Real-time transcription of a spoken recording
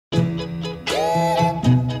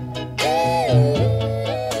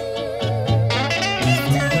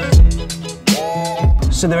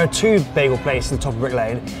So there are two bagel places at the top of Brick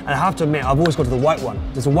Lane, and I have to admit, I've always gone to the white one.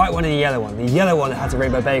 There's a white one and a yellow one. The yellow one has the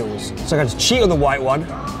rainbow bagels. So I'm going to cheat on the white one,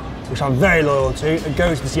 which I'm very loyal to, and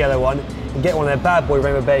go to this yellow one and get one of their bad boy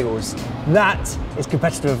rainbow bagels. That is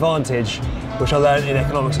competitive advantage, which I learned in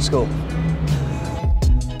economics at school.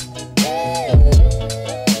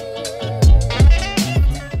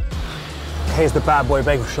 Here's the bad boy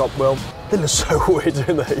bagel shop, Will. They look so weird,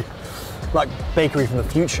 don't they? Like bakery from the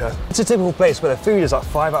future. It's a typical place where the food is like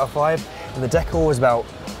 5 out of 5, and the decor is about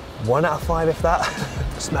 1 out of 5, if that.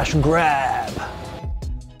 Smash and grab.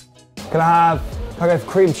 Can I go for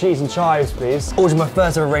cream cheese and chives, please? Ordered my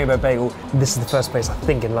first ever rainbow bagel. This is the first place I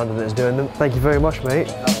think in London that is doing them. Thank you very much, mate.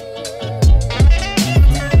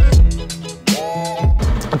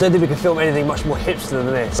 I don't think we can film anything much more hipster than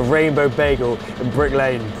this. A rainbow bagel in Brick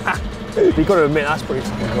Lane. You've got to admit, that's pretty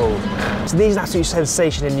fucking cool. So these are an absolute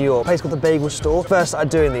sensation in New York. A place called the Bagel Store. First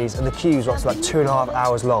started doing these, and the queues were like 2.5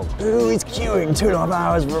 hours long. Who is queuing 2.5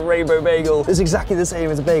 hours for a rainbow bagel? It's exactly the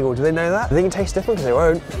same as a bagel. Do they know that? I think it tastes different because they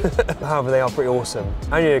won't. However, they are pretty awesome.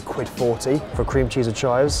 Only £1.40 for cream cheese and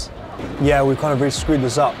chives. Yeah, we kind of really screwed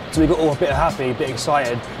this up. So we got all a bit happy, a bit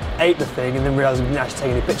excited, ate the thing, and then realised we didn't actually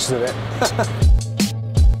take any pictures of it.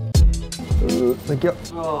 Thank you.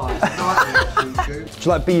 Oh, it's nice. Do you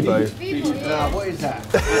like Bebo? Bebo, yeah. What is that?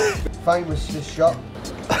 Famous this shop.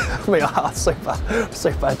 Mate, I'm so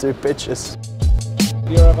bad doing pictures.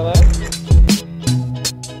 You're over there?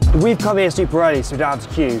 We've come here super early, so we don't have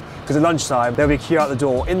to queue, because at lunchtime there'll be a queue out the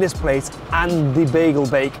door in this place and the Bagel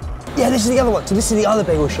Bake. Yeah, this is the other one. So this is the other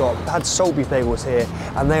bagel shop. They had salt beef bagels here,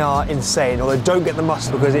 and they are insane. Although don't get the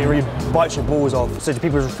mustard because it really bites your balls off. So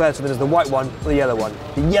people refer to them as the white one or the yellow one.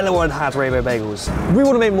 The yellow one has rainbow bagels. We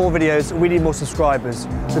want to make more videos. We need more subscribers.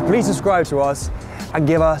 So please subscribe to us and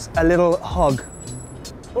give us a little hug.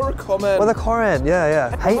 Or a comment. Or a comment,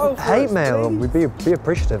 yeah. Hate mail. We'd be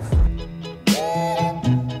appreciative.